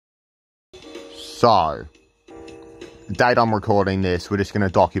So, date I'm recording this, we're just going to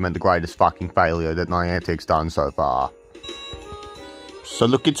document the greatest fucking failure that Niantic's done so far. So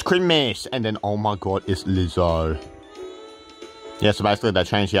look, it's Christmas, and then, oh my god, it's Lizzo. Yeah, so basically they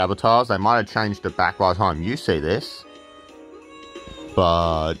changed the avatars. They might have changed it back by the time you see this.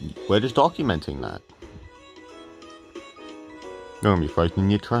 But we're just documenting that. You're gonna be faking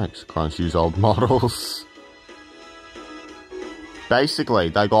your tracks. Can't use old models. Basically,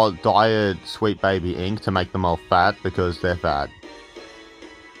 they got dyed Sweet Baby ink to make them all fat because they're fat.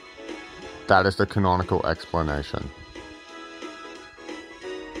 That is the canonical explanation.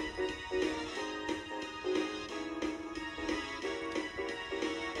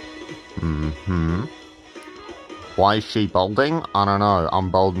 Why is she balding? I don't know.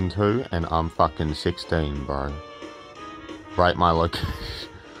 I'm balding too, and I'm fucking 16, bro. Rate my location.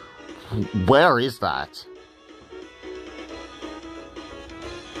 Where is that?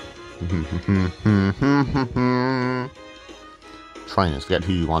 Trainers, forget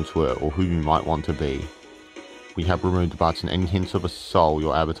who you once were, or who you might want to be. We have removed the button and hints of a soul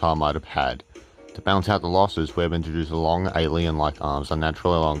your avatar might have had. To balance out the losses, we have introduced long alien-like arms,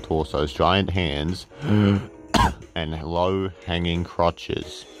 unnaturally long torsos, giant hands, and low-hanging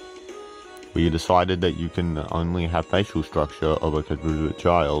crotches. We decided that you can only have facial structure of a convoluted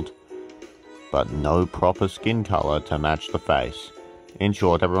child, but no proper skin color to match the face. In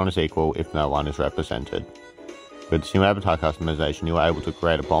short, everyone is equal if no one is represented. With this new avatar customization, you are able to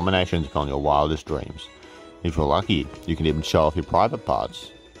create abominations upon your wildest dreams. If you're lucky, you can even show off your private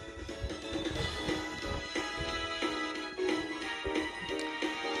parts.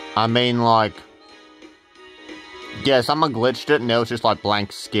 I mean, like, yeah, someone glitched it and there was just like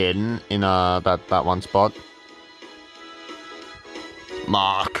blank skin in that one spot.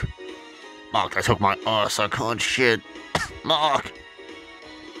 Mark, they took my ass. I can't shit. Mark,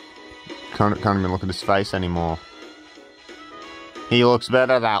 can't even look at his face anymore. He looks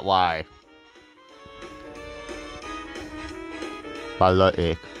better that way.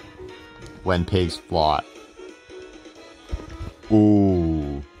 Ballotic. When pigs fly.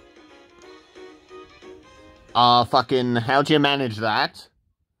 Ooh. Fucking, how'd you manage that?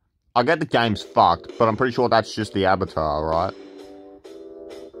 I get the game's fucked, but I'm pretty sure that's just the avatar, right?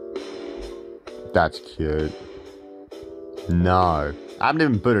 That's cute. No. I haven't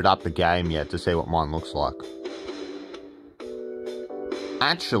even booted up the game yet to see what mine looks like.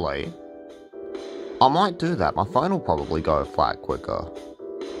 Actually, I might do that. My phone will probably go flat quicker.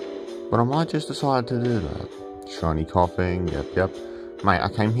 But I might just decide to do that. Shiny coughing, yep. Mate, I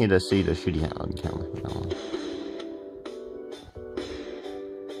came here to see the shitty hand. Can't leave me alone.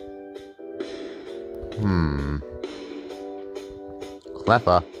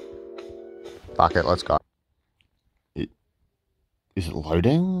 Clever. Fuck it, let's go. Is it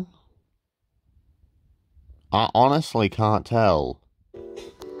loading? I honestly can't tell.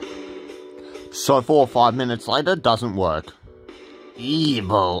 So 4 or 5 minutes later, doesn't work.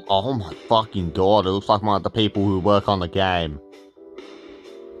 Evil. Oh my fucking god, it looks like one of the people who work on the game.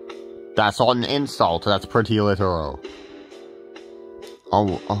 That's not an insult, that's pretty literal.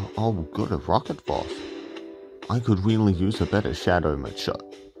 Oh, good, a rocket boss. I could really use a better shadow mature.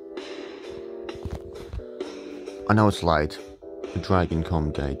 I know it's late. The Dragon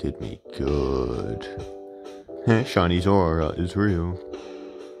Con Day did me good. Shiny's aura is real.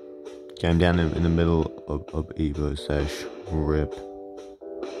 Came down in the middle of Evo sesh. RIP.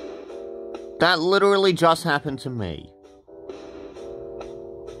 That literally just happened to me.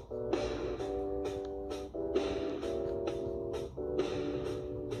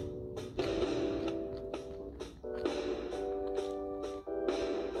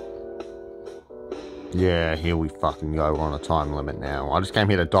 Yeah, here we fucking go. We're on a time limit now. I just came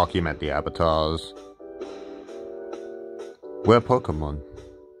here to document the avatars. We're Pokemon.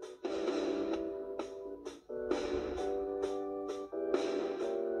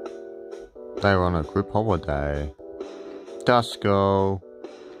 They were on a group holiday. Dusko.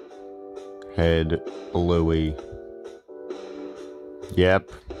 Head. Bluey. Yep.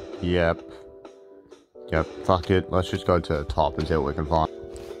 Fuck it. Let's just go to the top and see what we can find.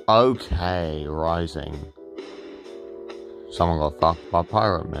 Okay, Rising. Someone got fucked by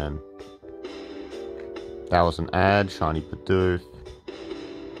Pirate Man. That was an ad. Shiny Bidoof.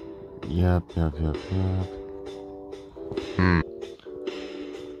 Yep.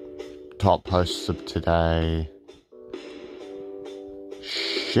 Top posts of today.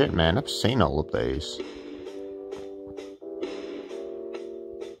 Shit, man, I've seen all of these.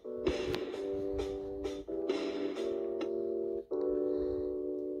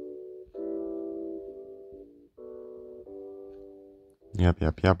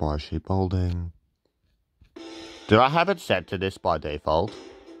 Yep, why is she balding? Did I have it set to this by default?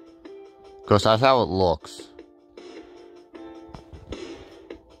 Because that's how it looks.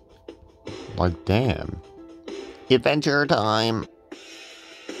 Like, damn. Adventure time!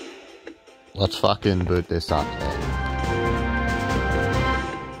 Let's fucking boot this up then.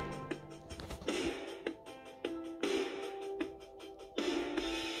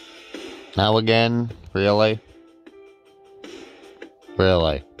 Now again? Really?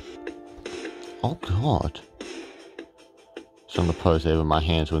 Really? Oh god. So I'm gonna pose there, but my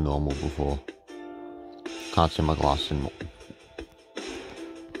hands were normal before. Can't see my glasses anymore.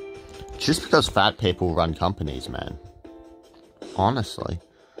 Just because fat people run companies, man. Honestly.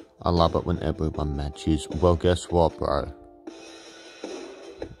 I love it when everyone matches. Well, guess what, bro?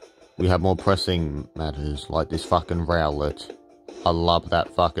 We have more pressing matters, like this fucking rowlet. I love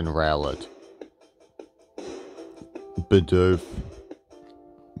that fucking rowlet. Bidoof.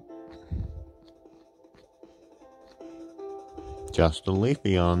 Just a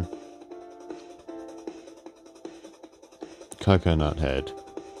Leafeon. Coconut Head.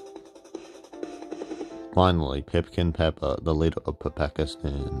 Finally, Pipkin Pepper, the leader of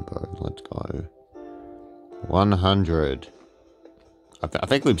Pakistan, bro. Let's go. 100. I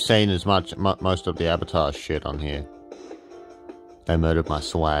think we've seen as much, most of the Avatar shit on here. They murdered my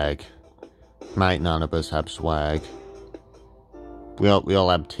swag. Mate, none of us have swag. We all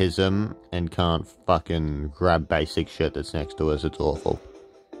have tism and can't fucking grab basic shit that's next to us. It's awful.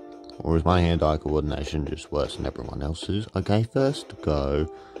 Or is my hand-eye coordination just worse than everyone else's? Okay, first go.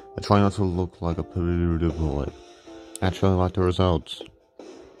 I try not to look like a polluted boy. Actually like the results.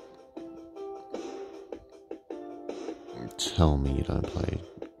 Tell me you don't play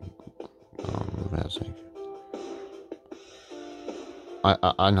without saying.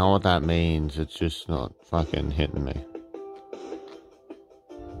 I know what that means, it's just not fucking hitting me.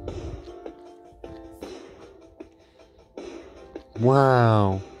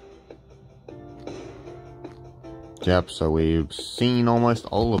 Wow. Yep, so we've seen almost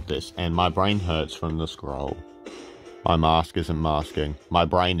all of this, and my brain hurts from the scroll. My mask isn't masking. My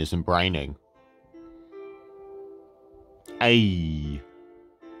brain isn't braining. Ayy.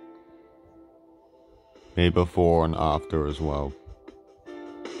 Me before and after as well.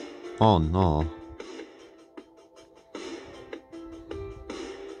 Oh no.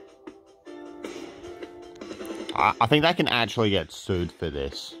 I think they can actually get sued for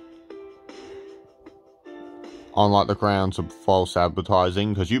this. On like the grounds of false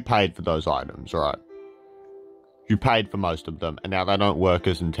advertising, because you paid for those items, right? You paid for most of them, and now they don't work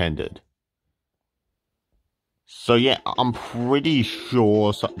as intended. So yeah, I'm pretty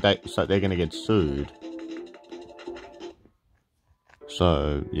sure they're going to get sued.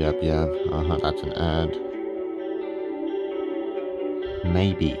 So, yep, that's an ad.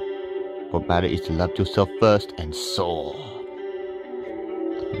 Maybe. What better is to love yourself first and soar.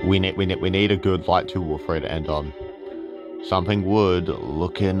 We need a good light tool for it to end on. Something wood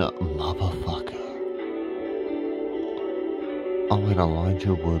looking motherfucker. Oh wait,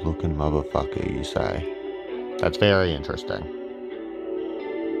 Elijah wood looking motherfucker, you say? That's very interesting.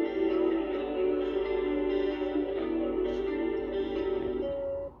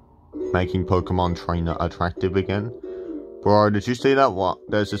 Making Pokemon Trainer attractive again? Bro, did you see that one?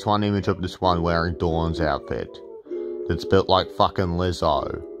 There's this one image of this one wearing Dawn's outfit. That's built like fucking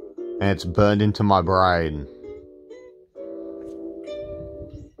Lizzo. And it's burned into my brain.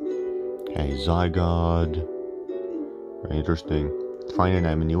 Okay, Zygarde. Very interesting. Trainer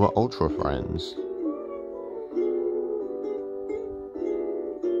name and you are Ultra Friends.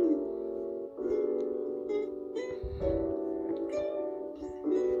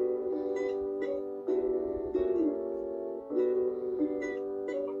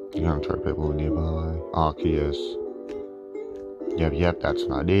 You don't trade people nearby. Arceus. Yep, that's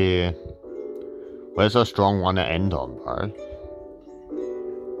an idea. Where's a strong one to end on, bro?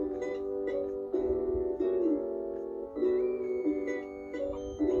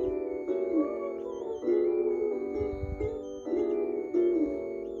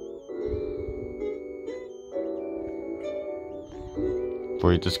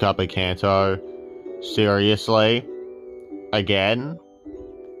 For you to discover Kanto? Seriously? Again?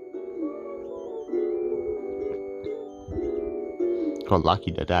 Got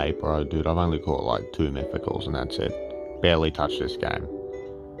lucky today, bro, dude. I've only caught like 2 mythicals and that's it. Barely touched this game.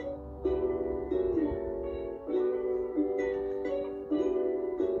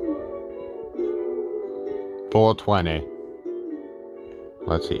 $4.20.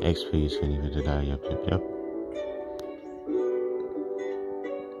 Let's see, XP is finished for today. Yep.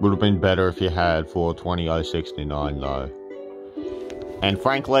 Would have been better if you had 420.069 though. And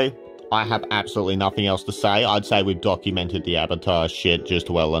frankly, I have absolutely nothing else to say. I'd say we've documented the Avatar shit just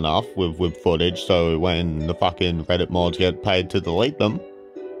well enough with footage, so when the fucking Reddit mods get paid to delete them,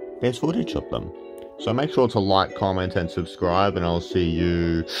 there's footage of them. So make sure to like, comment, and subscribe, and I'll see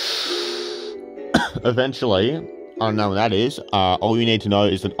you eventually. I don't know what that is. All you need to know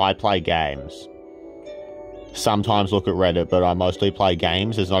is that I play games. Sometimes look at Reddit, but I mostly play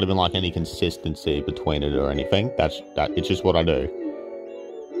games. There's not even like any consistency between it or anything. It's just what I do.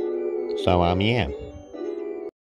 So, yeah.